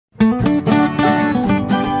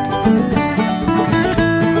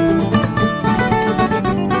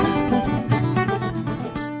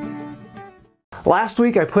Last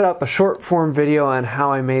week I put out the short form video on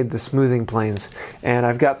how I made the smoothing planes, and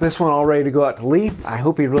I've got this one all ready to go out to Lee. I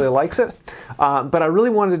hope he really likes it, but I really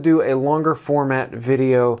wanted to do a longer format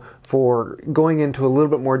video for going into a little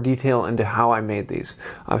bit more detail into how I made these.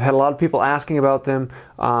 I've had a lot of people asking about them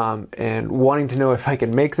and wanting to know if I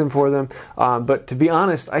can make them for them, but to be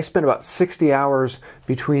honest, I spent about 60 hours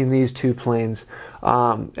between these two planes.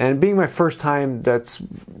 And being my first time, that's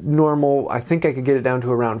normal. I think I could get it down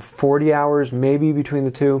to around 40 hours, maybe between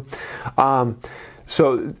the two.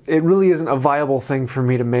 So it really isn't a viable thing for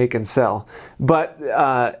me to make and sell. But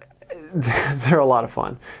they're a lot of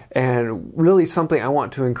fun and really something I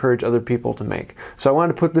want to encourage other people to make. So I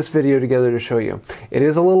wanted to put this video together to show you. It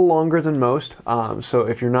is a little longer than most, so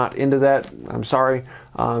if you're not into that, I'm sorry.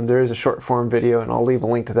 There is a short form video and I'll leave a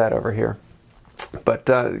link to that over here. But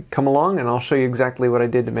come along and I'll show you exactly what I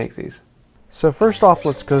did to make these. So first off,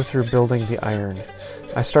 let's go through building the iron.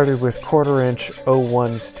 I started with 1/4 inch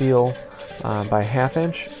 01 steel by 1/2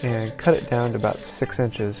 inch and cut it down to about 6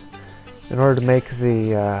 inches. In order to make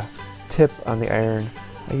the tip on the iron,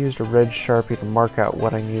 I used a red Sharpie to mark out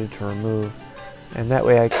what I needed to remove, and that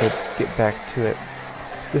way I could get back to it.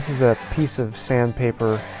 This is a piece of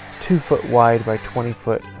sandpaper 2 foot wide by 20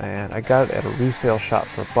 foot, and I got it at a resale shop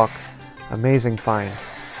for $1. Amazing find.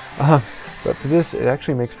 But for this, it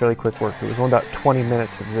actually makes fairly quick work. It was only about 20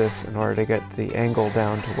 minutes of this in order to get the angle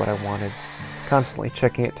down to what I wanted. Constantly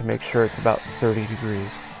checking it to make sure it's about 30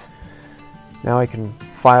 degrees. Now I can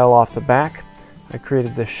file off the back. I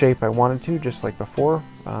created the shape I wanted to, just like before,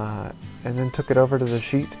 and then took it over to the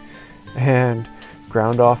sheet and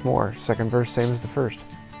ground off more. Second verse, same as the first.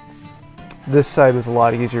 This side was a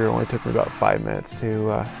lot easier. It only took me about 5 minutes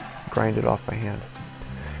to grind it off by hand.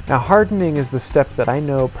 Now hardening is the step that I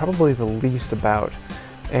know probably the least about,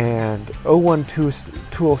 and 01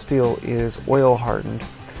 tool steel is oil hardened,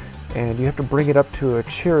 and you have to bring it up to a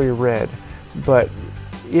cherry red, but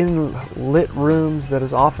in lit rooms that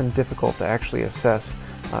is often difficult to actually assess,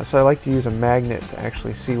 so I like to use a magnet to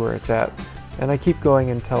actually see where it's at, and I keep going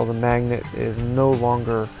until the magnet is no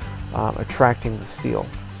longer attracting the steel.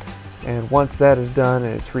 And once that is done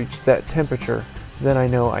and it's reached that temperature, then I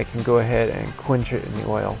know I can go ahead and quench it in the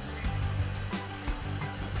oil.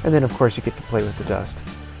 And then of course you get to play with the dust.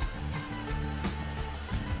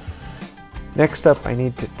 Next up, I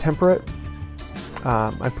need to temper it.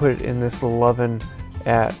 I put it in this little oven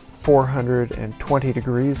at 420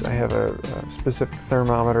 degrees. I have a specific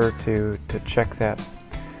thermometer to check that.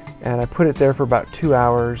 And I put it there for about 2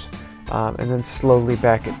 hours and then slowly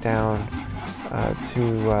back it down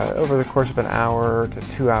over the course of an hour to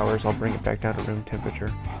 2 hours, I'll bring it back down to room temperature.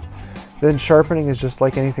 Then sharpening is just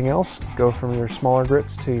like anything else. Go from your smaller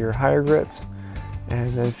grits to your higher grits,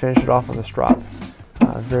 and then finish it off on the strop.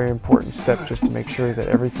 Very important step just to make sure that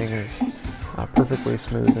everything is perfectly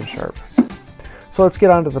smooth and sharp. So let's get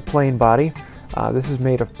on to the plane body. This is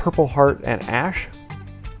made of Purple Heart and ash.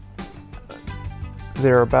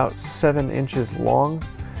 They're about 7 inches long,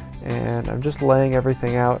 and I'm just laying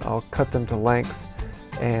everything out. I'll cut them to length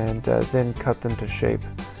and then cut them to shape.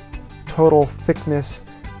 Total thickness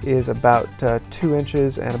is about 2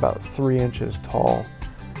 inches and about 3 inches tall.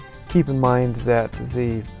 Keep in mind that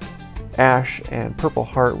the ash and Purple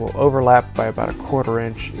Heart will overlap by about 1/4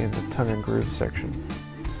 inch in the tongue and groove section.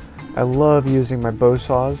 I love using my bow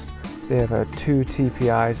saws. They have a 2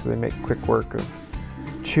 TPI, so they make quick work of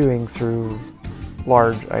chewing through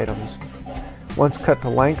large items. Once cut to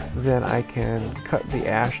length, then I can cut the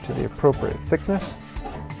ash to the appropriate thickness.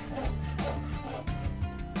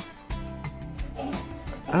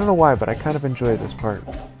 I don't know why, but I kind of enjoy this part.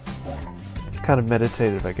 It's kind of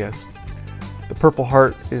meditative, I guess. The Purple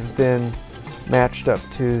Heart is then matched up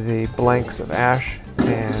to the blanks of ash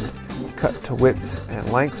and cut to width and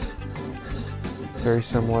length. Very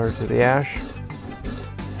similar to the ash,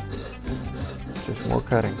 just more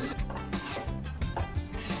cutting.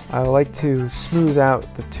 I like to smooth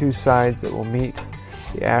out the two sides that will meet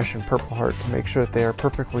the ash and Purple Heart to make sure that they are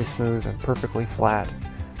perfectly smooth and perfectly flat.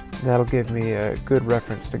 And that'll give me a good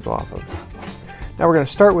reference to go off of. Now we're going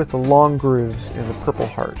to start with the long grooves in the Purple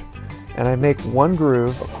Heart. And I make one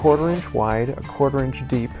groove 1/4 inch wide, 1/4 inch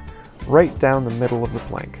deep, right down the middle of the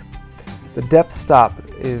plank. The depth stop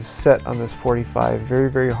is set on this 45 very,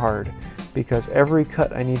 very hard because every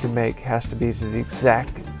cut I need to make has to be to the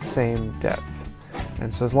exact same depth.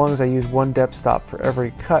 And so as long as I use one depth stop for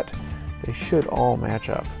every cut, they should all match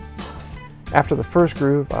up. After the first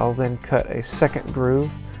groove, I'll then cut a second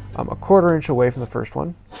groove 1/4 inch away from the first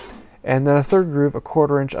one, and then a third groove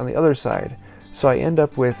 1/4 inch on the other side. So I end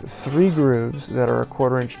up with 3 grooves that are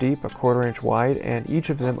 1/4 inch deep, 1/4 inch wide, and each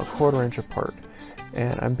of them 1/4 inch apart.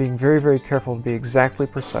 and I'm being very careful to be exactly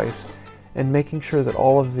precise and making sure that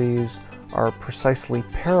all of these are precisely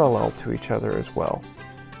parallel to each other as well.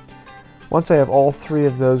 Once I have all 3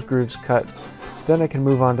 of those grooves cut, then I can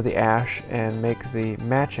move on to the ash and make the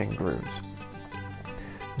matching grooves.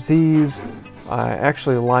 These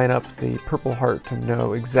actually line up the Purple Heart to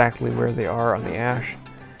know exactly where they are on the ash,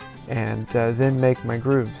 and then make my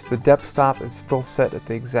grooves. The depth stop is still set at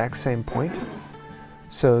the exact same point,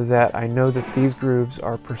 so that I know that these grooves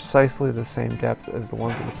are precisely the same depth as the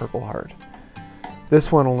ones in the Purple Heart.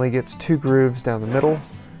 This one only gets 2 grooves down the middle,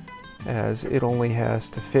 as it only has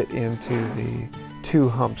to fit into the 2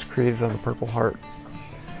 humps created on the Purple Heart.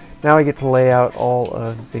 Now I get to lay out all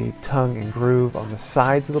of the tongue and groove on the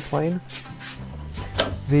sides of the plane.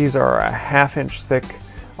 These are a 1/2 inch thick,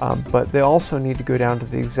 but they also need to go down to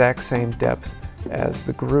the exact same depth as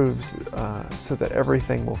the grooves so that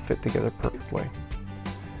everything will fit together perfectly.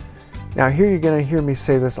 Now here you're going to hear me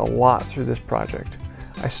say this a lot through this project.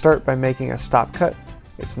 I start by making a stop cut.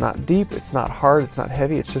 It's not deep, it's not hard, it's not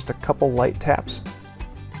heavy, it's just a couple light taps.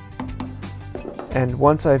 And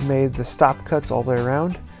once I've made the stop cuts all the way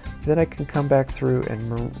around, then I can come back through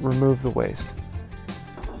and remove the waste.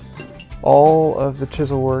 All of the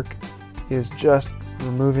chisel work is just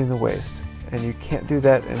removing the waste, and you can't do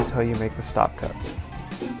that until you make the stop cuts.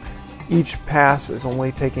 Each pass is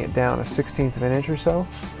only taking it down a 1/16 of an inch or so.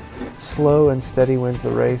 Slow and steady wins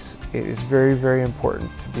the race. It is very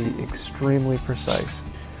important to be extremely precise.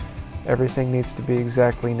 Everything needs to be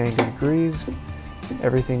exactly 90 degrees.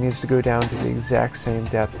 Everything needs to go down to the exact same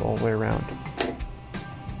depth all the way around.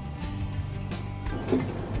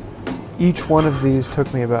 Each one of these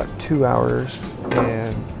took me about 2 hours,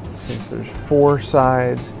 and since there's 4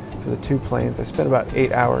 sides for the 2 planes, I spent about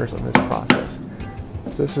 8 hours on this process.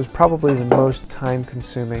 So this was probably the most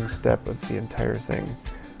time-consuming step of the entire thing,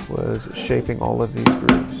 was shaping all of these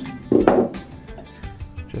grooves.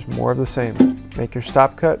 Just more of the same. Make your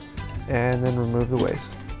stop cut and then remove the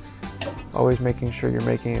waste. Always making sure you're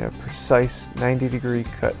making a precise 90-degree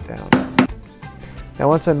cut down. Now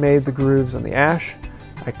once I made the grooves on the ash,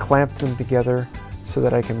 I clamped them together so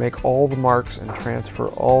that I can make all the marks and transfer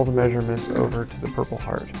all the measurements over to the Purple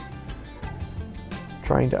Heart.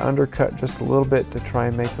 Trying to undercut just a little bit to try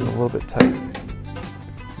and make them a little bit tight.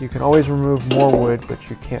 You can always remove more wood, but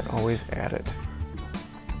you can't always add it.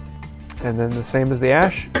 And then the same as the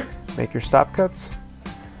ash, make your stop cuts,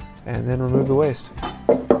 and then remove the waste.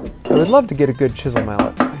 I would love to get a good chisel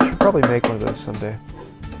mallet. I should probably make one of those someday.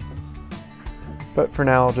 But for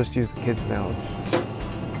now, I'll just use the kids' mallets.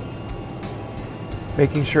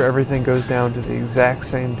 Making sure everything goes down to the exact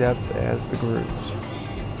same depth as the grooves.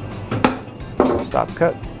 Stop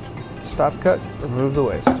cut, remove the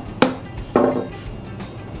waste.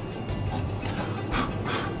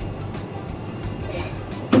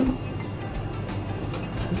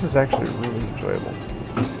 This is actually really enjoyable.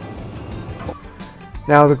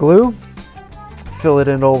 Now the glue, fill it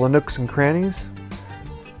into all the nooks and crannies,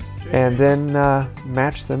 and then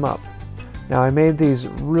match them up. Now I made these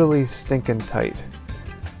really stinking tight,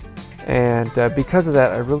 and because of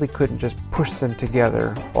that I really couldn't just push them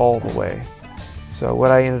together all the way. So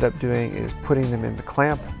what I ended up doing is putting them in the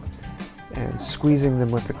clamp and squeezing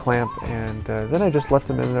them with the clamp, and then I just left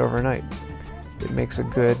them in there overnight. It makes a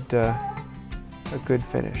good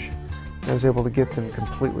finish. I was able to get them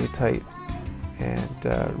completely tight and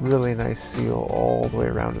really nice seal all the way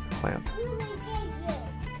around to the clamp.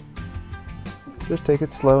 Just take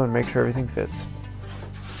it slow and make sure everything fits.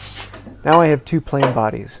 Now I have 2 plane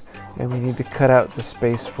bodies, and we need to cut out the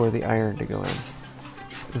space for the iron to go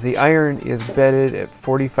in. The iron is bedded at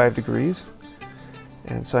 45 degrees,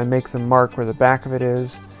 and so I make the mark where the back of it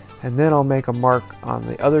is, and then I'll make a mark on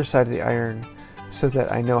the other side of the iron so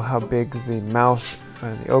that I know how big the mouth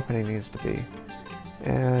and the opening needs to be,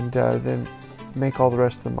 and then make all the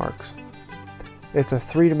rest of the marks. It's a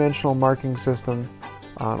 3-dimensional marking system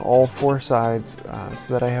on all 4 sides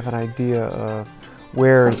so that I have an idea of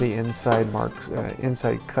where the inside marks,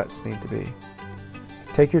 inside cuts need to be.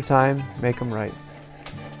 Take your time, make them right.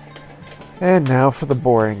 And now for the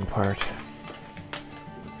boring part.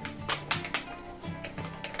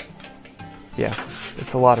 Yeah,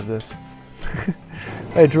 it's a lot of this.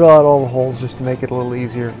 I drill out all the holes just to make it a little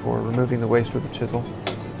easier for removing the waste with a chisel.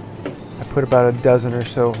 I put about a dozen or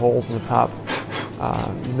so holes in the top.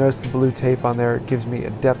 You notice the blue tape on there, it gives me a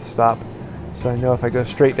depth stop, so I know if I go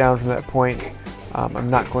straight down from that point, I'm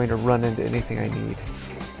not going to run into anything I need.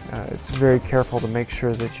 It's very careful to make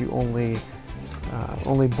sure that you only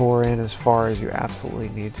bore in as far as you absolutely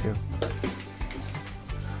need to.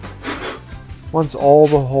 Once all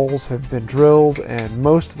the holes have been drilled and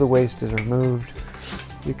most of the waste is removed,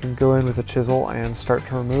 you can go in with a chisel and start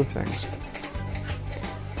to remove things.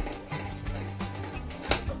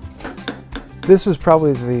 This is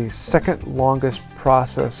probably the second longest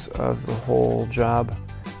process of the whole job,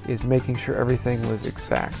 is making sure everything was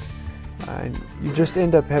exact. And you just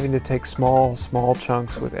end up having to take small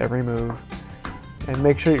chunks with every move and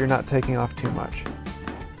make sure you're not taking off too much.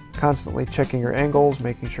 Constantly checking your angles,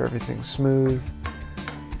 making sure everything's smooth,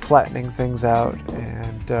 flattening things out,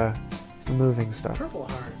 and removing stuff. Purple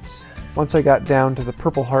hearts. Once I got down to the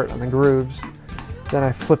purple heart on the grooves, then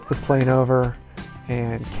I flipped the plane over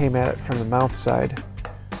and came at it from the mouth side,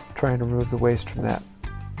 trying to remove the waste from that.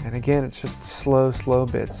 And again, it's just slow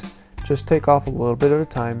bits. Just take off a little bit at a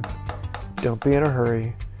time, don't be in a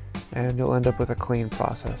hurry, and you'll end up with a clean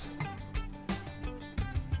process.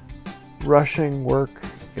 Rushing work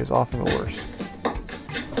is often the worst.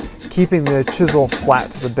 Keeping the chisel flat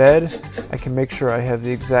to the bed, I can make sure I have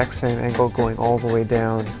the exact same angle going all the way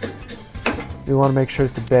down. We want to make sure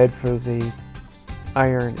that the bed for the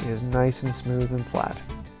iron is nice and smooth and flat.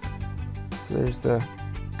 So there's the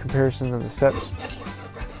comparison of the steps.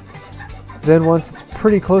 Then once it's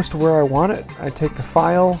pretty close to where I want it, I take the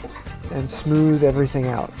file and smooth everything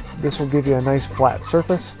out. This will give you a nice flat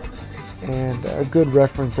surface and a good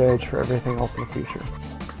reference edge for everything else in the future.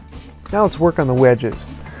 Now let's work on the wedges.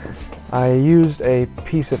 I used a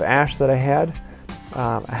piece of ash that I had,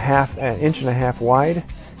 an inch and a half wide,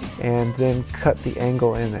 and then cut the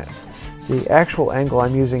angle in it. The actual angle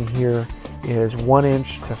I'm using here is 1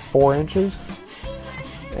 inch to 4 inches,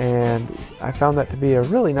 and I found that to be a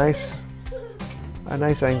really nice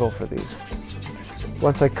angle for these.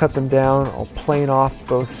 Once I cut them down, I'll plane off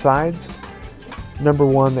both sides. Number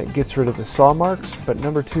one, that gets rid of the saw marks, but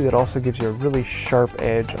number two, that also gives you a really sharp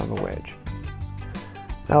edge on the wedge.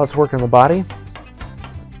 Now let's work on the body.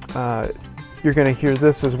 You're going to hear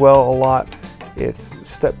this as well a lot. It's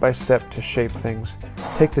step by step to shape things.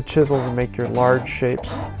 Take the chisel and make your large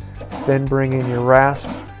shapes, then bring in your rasp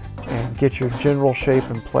and get your general shape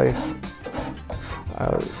in place.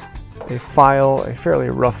 A fairly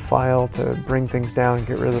rough file to bring things down and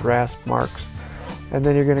get rid of the rasp marks. And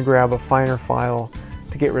then you're going to grab a finer file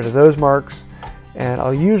to get rid of those marks. And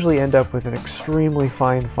I'll usually end up with an extremely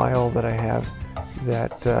fine file that I have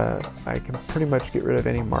that I can pretty much get rid of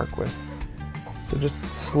any mark with. So just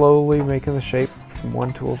slowly making the shape from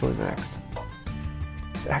one tool to the next.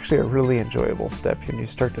 It's actually a really enjoyable step when you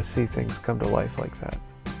start to see things come to life like that.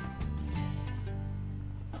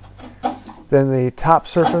 Then the top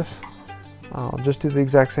surface, I'll just do the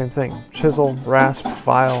exact same thing. Chisel, rasp,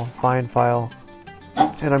 file, fine file,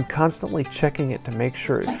 and I'm constantly checking it to make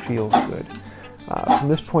sure it feels good. From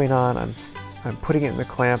this point on, I'm putting it in the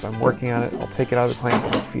clamp, I'm working on it, I'll take it out of the clamp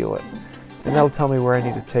and I'll feel it. And that'll tell me where I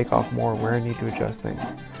need to take off more, where I need to adjust things.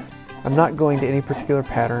 I'm not going to any particular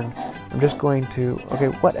pattern, I'm just going to, okay,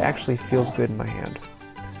 what actually feels good in my hand?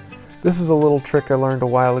 This is a little trick I learned a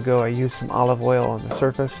while ago. I used some olive oil on the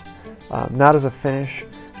surface, not as a finish,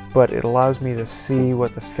 but it allows me to see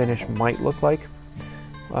what the finish might look like.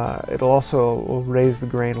 It'll also raise the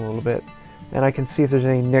grain a little bit, and I can see if there's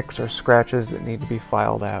any nicks or scratches that need to be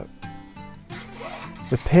filed out.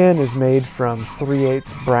 The pin is made from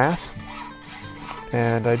 3/8 brass,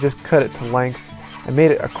 and I just cut it to length. I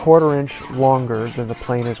made it 1/4 inch longer than the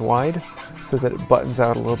plane is wide, so that it buttons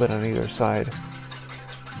out a little bit on either side.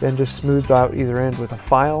 Then just smoothed out either end with a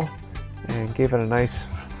file and gave it a nice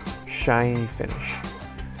shiny finish.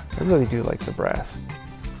 I really do like the brass.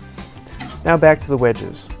 Now back to the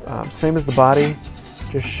wedges. Same as the body,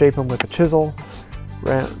 just shape them with a chisel,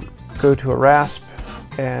 go to a rasp,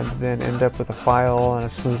 and then end up with a file and a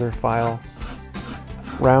smoother file,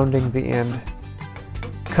 rounding the end.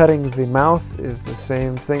 Cutting the mouth is the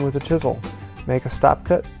same thing with the chisel. Make a stop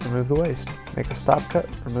cut, remove the waste. Make a stop cut,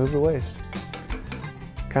 remove the waste.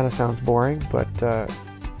 Kind of sounds boring, but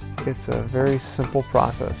it's a very simple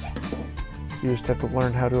process. You just have to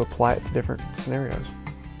learn how to apply it to different scenarios.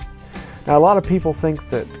 Now, a lot of people think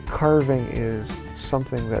that carving is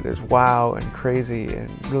something that is wow and crazy and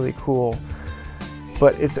really cool,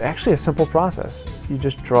 but it's actually a simple process. You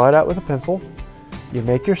just draw it out with a pencil, you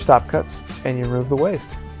make your stop cuts, and you remove the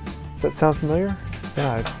waste. Does that sound familiar?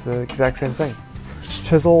 Yeah, it's the exact same thing.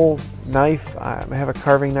 Chisel, knife, I have a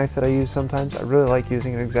carving knife that I use sometimes. I really like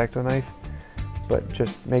using an X-Acto knife, but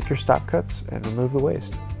just make your stop cuts and remove the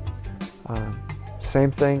waste.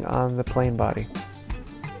 Same thing on the plain body.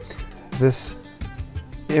 This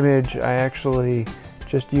image, I actually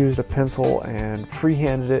just used a pencil and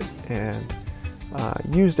freehanded it and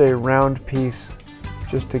used a round piece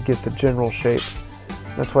just to get the general shape.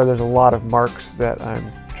 That's why there's a lot of marks that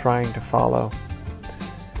I'm trying to follow.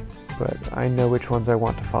 but I know which ones I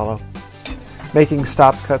want to follow. Making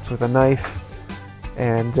stop cuts with a knife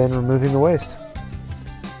and then removing the waste.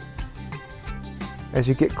 As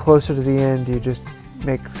you get closer to the end, you just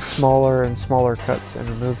make smaller and smaller cuts and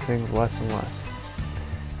remove things less and less.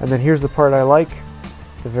 And then here's the part I like,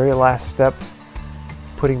 the very last step,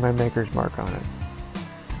 putting my maker's mark on it.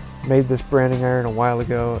 Made this branding iron a while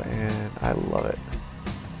ago and I love it.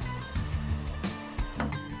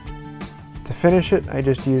 To finish it, I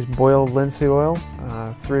just used boiled linseed oil,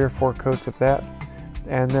 3 or 4 coats of that,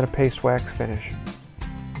 and then a paste wax finish.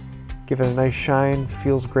 Give it a nice shine,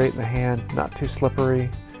 feels great in the hand, not too slippery,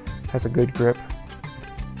 has a good grip.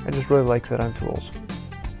 I just really like that on tools.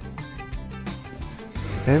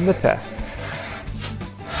 And the test.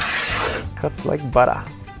 Cuts like butter.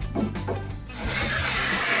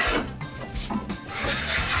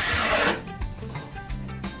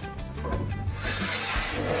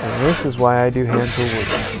 And this is why I do hand tool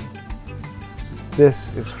woodworking. This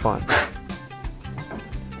is fun.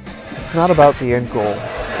 It's not about the end goal.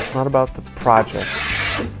 It's not about the project.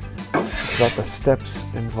 It's about the steps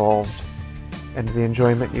involved and the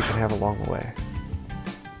enjoyment you can have along the way.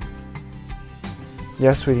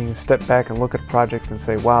 Yes, we can step back and look at a project and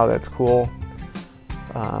say, wow, that's cool.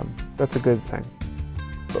 That's a good thing.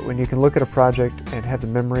 But when you can look at a project and have the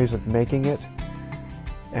memories of making it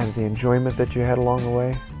and the enjoyment that you had along the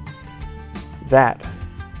way,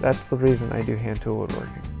 that's the reason I do hand tool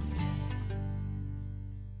woodworking.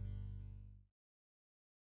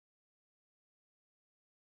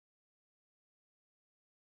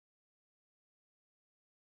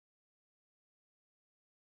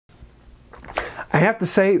 I have to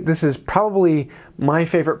say, this is probably my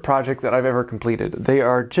favorite project that I've ever completed. They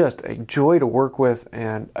are just a joy to work with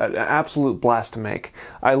and an absolute blast to make.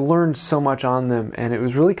 I learned so much on them, and it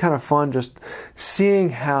was really kind of fun just seeing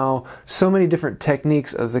how so many different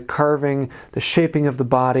techniques of the carving, the shaping of the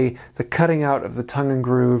body, the cutting out of the tongue and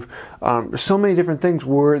groove, so many different things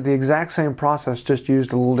were the exact same process, just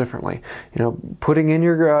used a little differently. You know, putting in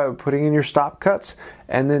your stop cuts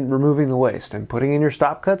and then removing the waste, and putting in your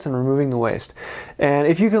stop cuts and removing the waste. And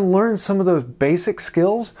if you can learn some of those basic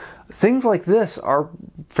skills, things like this are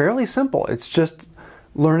fairly simple. It's just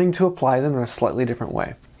learning to apply them in a slightly different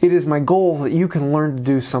way. It is my goal that you can learn to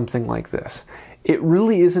do something like this. It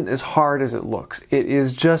really isn't as hard as it looks. It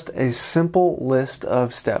is just a simple list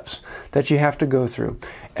of steps that you have to go through.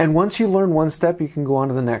 And once you learn one step, you can go on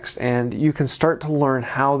to the next, and you can start to learn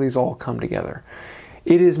how these all come together.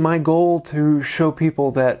 It is my goal to show people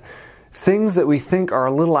that things that we think are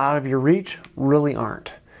a little out of your reach really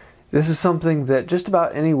aren't. This is something that just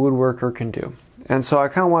about any woodworker can do. And so I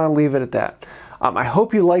kind of want to leave it at that. I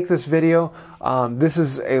hope you like this video. This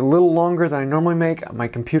is a little longer than I normally make. My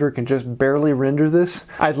computer can just barely render this.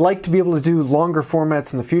 I'd like to be able to do longer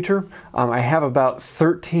formats in the future. I have about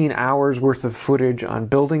 13 hours worth of footage on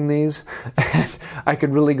building these, and I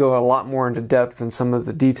could really go a lot more into depth in some of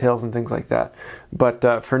the details and things like that.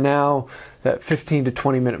 But for now, that 15 to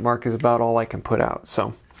 20 minute mark is about all I can put out.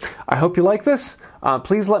 So I hope you like this.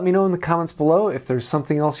 Please let me know in the comments below if there's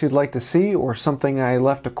something else you'd like to see or something I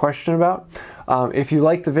left a question about. If you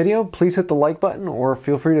like the video, please hit the like button or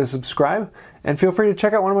feel free to subscribe, and feel free to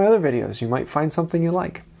check out one of my other videos. You might find something you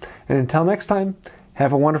like. And until next time,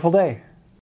 have a wonderful day.